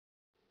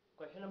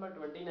Question number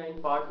 29,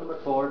 part number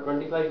 4,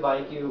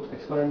 25y cube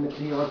exponent में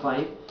 3 over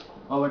 5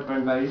 over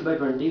divided by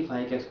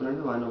 25 के exponent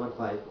में 1 over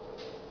 5।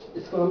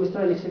 इसको हम इस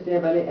तरह लिख सकते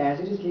हैं, पहले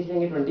एज इट इज लिख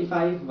लेंगे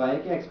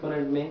 25y के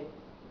एक्सपोनेंट में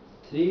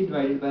 3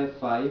 डिवाइडेड बाई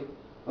 5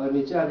 और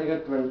नीचे आ जाएगा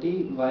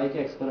 20y के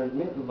एक्सपोनेंट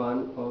में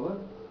 1 over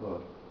 4।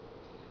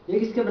 ये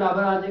किसके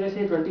बराबर आ जाएगा?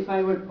 इसे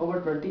 25 over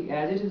 20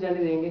 एज इट इज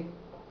रहने देंगे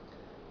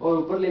और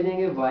ऊपर ले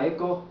जाएंगे y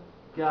को,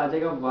 क्या आ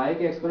जाएगा? y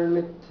के एक्सपोनेंट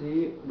में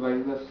 3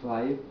 डिवाइडेड बाई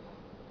 5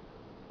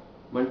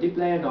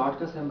 मल्टीप्लाई या डॉट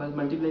का सिंबल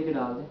मल्टीप्लाई के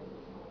डाल दें,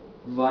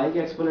 y के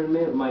एक्सपोनेंट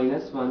में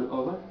 -1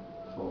 over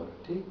 4।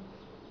 ठीक,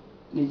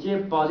 नीचे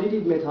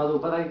पॉजिटिव में था तो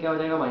ऊपर आके क्या हो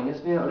जाएगा?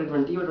 माइनस में। और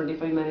 20 और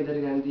 25 मैंने इधर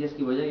रहने दिया।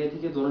 इसकी वजह ये थी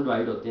कि दोनों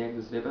डिवाइड होते हैं एक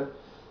दूसरे पर।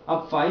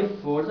 अब 5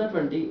 4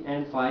 20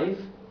 एंड 5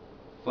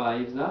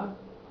 5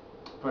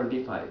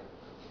 25।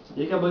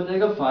 ये क्या बन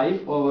जाएगा?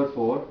 5 over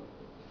 4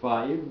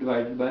 5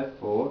 divided by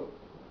 4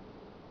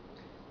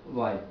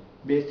 y।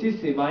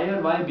 Basis से y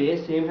और y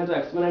बेस सेम है तो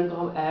एक्सपोनेंट को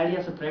हम ऐड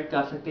या सब्ट्रैक्ट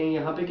कर सकते हैं।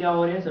 यहाँ पे क्या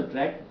हो रहे हैं?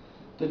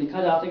 सब्ट्रैक्ट। तो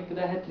लिखा जा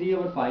सकता है 3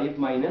 over 5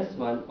 माइनस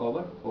 1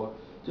 over 4।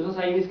 जो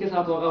साइन इसके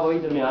साथ होगा वही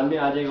दरमियान में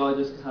आ जाएगा और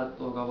जो इसके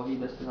साथ होगा वही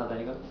 10 के साथ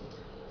आएगा।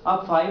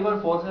 अब 5 और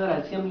 4 से अगर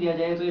एलसीएम लिया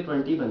जाए तो ये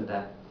 20 बनता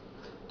है,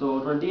 तो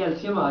 20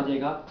 एलसीएम आ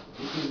जाएगा।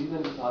 इसकी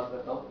रीजन के साथ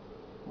करता हूँ,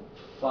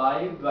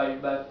 5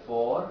 डिवाइडेड बाय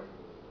 4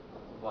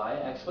 y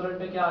एक्सपोनेंट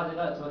पे क्या आ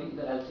जाएगा? सॉरी,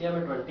 इधर एलसीएम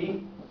है 20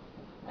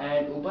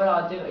 एंड ऊपर आ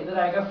जाएगा, इधर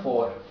आएगा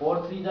 4 4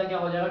 3 जा क्या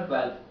हो जाएगा?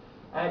 12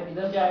 एंड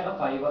इधर क्या आएगा?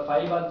 5 और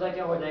 5 आ जाएगा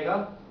क्या हो जाएगा?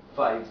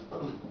 5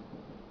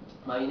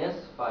 माइनस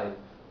 5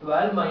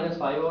 12 माइनस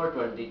 5 over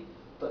 20।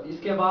 तो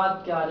इसके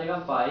बाद क्या आ जाएगा?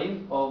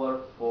 5 over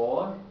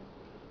 4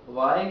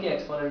 y के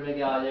एक्सपोनेंट में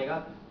क्या आ जाएगा?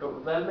 तो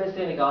 12 में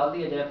से निकाल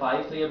दिया जाए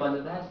 5 तो ये बन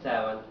जाता है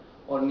 7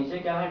 और नीचे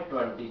क्या है?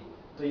 20।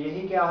 तो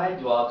यही क्या है?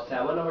 जवाब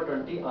 7 over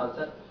 20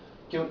 आंसर।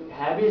 क्यों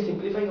है भी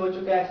सिंपलीफाई हो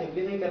चुका है,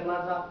 सिंपलीफाई करना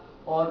था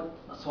और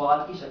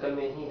सवाल की शक्ल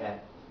में ही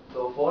है।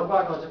 तो 4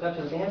 पार्ट हो चुका है,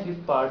 चलते हैं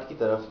 5th पार्ट की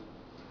तरफ।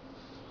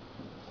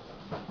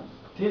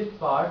 5th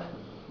पार्ट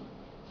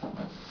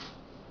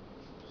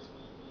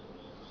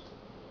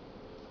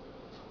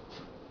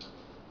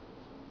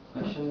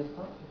क्वेश्चन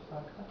लिखता हूँ 5th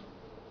पार्ट का।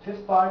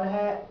 5th पार्ट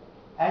है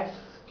x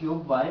क्यूब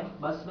y।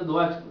 बस इसमें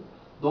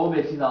दो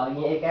बेसिस आ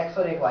रही हैं, एक x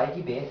और एक y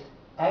की base.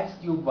 x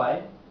cube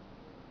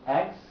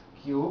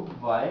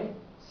y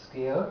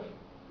square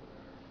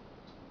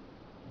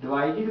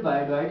divided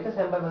by, divide का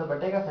सिंबल मतलब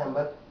बटे का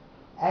सिंबल,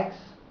 x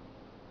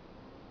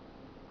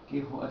की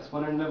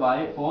एक्सपोनेंट में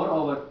y 4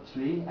 over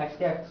 3, x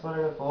के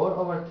एक्सपोनेंट में 4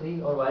 over 3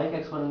 और y के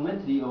एक्सपोनेंट में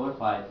 3 over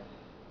 5,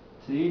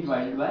 3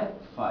 डिवाइडेड बाय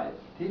 5।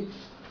 ठीक,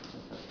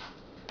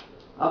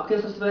 अब क्या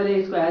सबसे पहले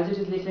इसको एज इट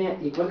इज लिख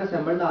लें, इक्वल का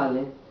सिंबल डाल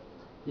लें।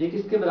 ये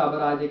किसके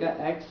बराबर आ जाएगा?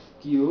 x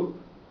cube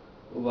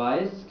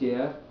y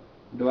square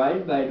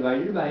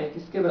divided by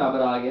किसके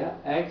बराबर आ गया?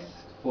 x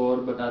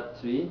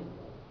 4/3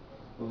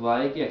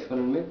 y के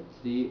एक्सपोनेंट में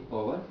 3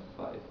 over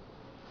 5।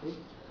 ठीक,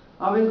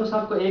 अब इनको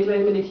सबको एक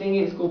लाइन में लिख लेंगे।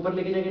 इसको ऊपर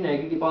लेके जाके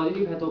नेगेटिव,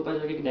 पॉजिटिव है तो ऊपर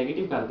जाके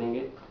नेगेटिव कर देंगे।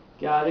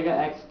 क्या आ जाएगा?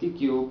 x की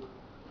क्यूब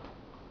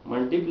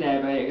मल्टीप्लाई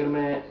बाय, अगर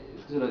मैं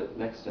इसको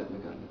नेक्स्ट स्टेप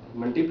में कर लेता हूं,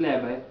 मल्टीप्लाई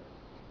बाय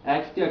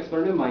x के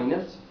एक्सपोनेंट में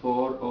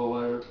 -4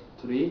 over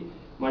 3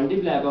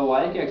 मल्टीप्लाई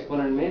बाय y के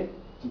एक्सपोनेंट में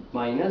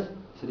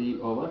 -3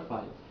 over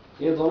 5।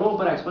 ये दोनों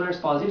ऊपर एक्सपोनेंट्स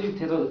पॉजिटिव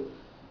थे तो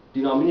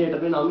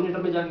डिनोमिनेटर में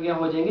जाके क्या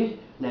हो जाएंगे?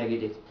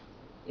 नेगेटिव।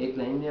 एक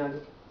लाइन में आ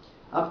गए।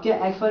 अब क्या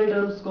x वाली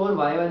टर्म्स को और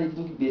y वाली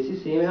जिनकी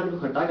बेसिस सेम है उनको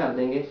इकट्ठा कर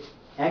देंगे।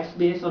 x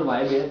बेस और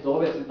y बेस दो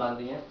बेसिस बन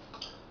दी हैं,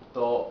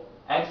 तो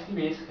x की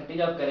बेस इकट्ठी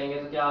जब करेंगे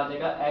तो क्या आ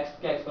जाएगा? x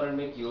के एक्सपोनेंट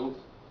में क्यूब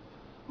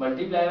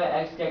मल्टीप्लाई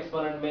बाय x के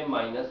एक्सपोनेंट में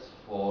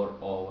 -4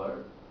 over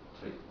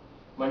 3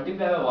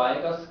 मल्टीप्लाई बाय y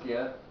का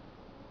स्क्वायर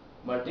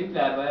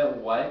मल्टीप्लाई बाय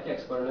y के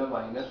एक्सपोनेंट में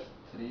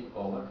 -3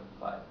 over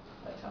 5।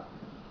 अच्छा,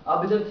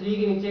 अब इधर 3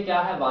 के नीचे क्या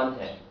है? 1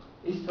 है।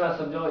 इस तरह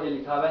समझो, ये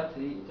लिखा हुआ है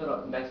 3। चलो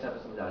नेक्स्ट स्टेप पे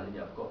समझा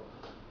दीजिए आपको।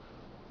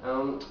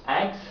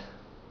 x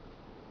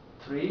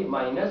 3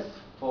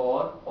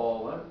 -4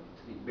 over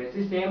 3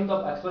 बेसिस सेम, तो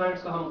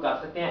एक्सपोनेंट्स को हम कर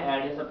सकते हैं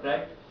ऐड या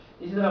सब्ट्रैक्ट।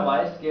 इसी तरह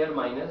y स्क्वायर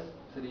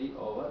 -3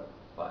 over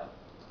 5।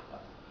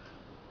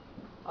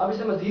 अब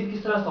इसे मजीद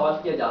किस तरह सॉल्व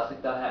किया जा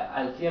सकता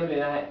है? एलसीएम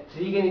लेना है,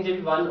 3 के नीचे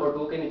भी 1 और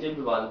 2 के नीचे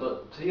भी 1, तो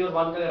 3 और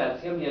 1 का अगर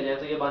एलसीएम लिया जाए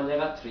तो ये बन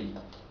जाएगा 3।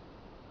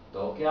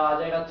 तो क्या आ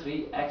जाएगा?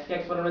 3 x के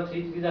एक्सपोनेंट में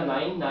 3 3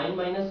 9 9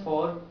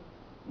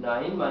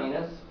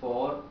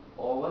 4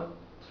 over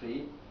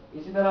 3।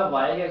 इसी तरह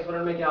y के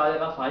एक्सपोनेंट में क्या आ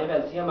जाएगा? 5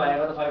 एलसीएम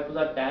आएगा तो 5 2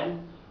 10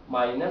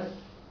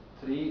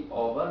 -3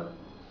 over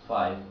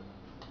 5।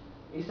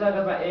 इस तरह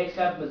अगर मैं एक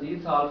स्टेप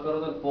मजीद सॉल्व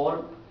करूं तो 4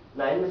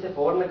 9 में से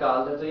 4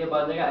 निकाल दें तो ये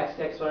बन जाएगा x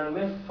के एक्सपोनेंट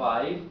में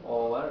 5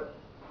 over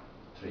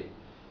 3।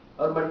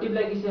 और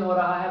मल्टीप्लाई किससे हो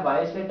रहा है?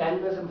 y से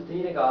 10 में से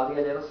 3 निकाल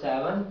दिया जाए तो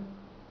 7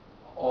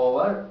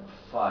 over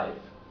 5।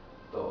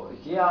 तो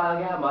ये आ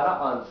गया हमारा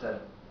answer.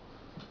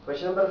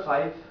 Question number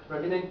 5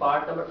 29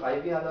 part number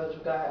 5 भी हल हो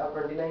चुका है। अब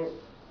 29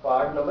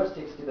 पार्ट नंबर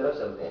 6 की तरफ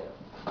चलते हैं।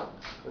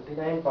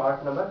 29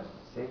 पार्ट नंबर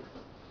 6,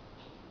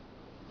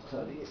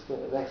 सॉरी इसको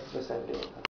नेक्स्ट में सेंड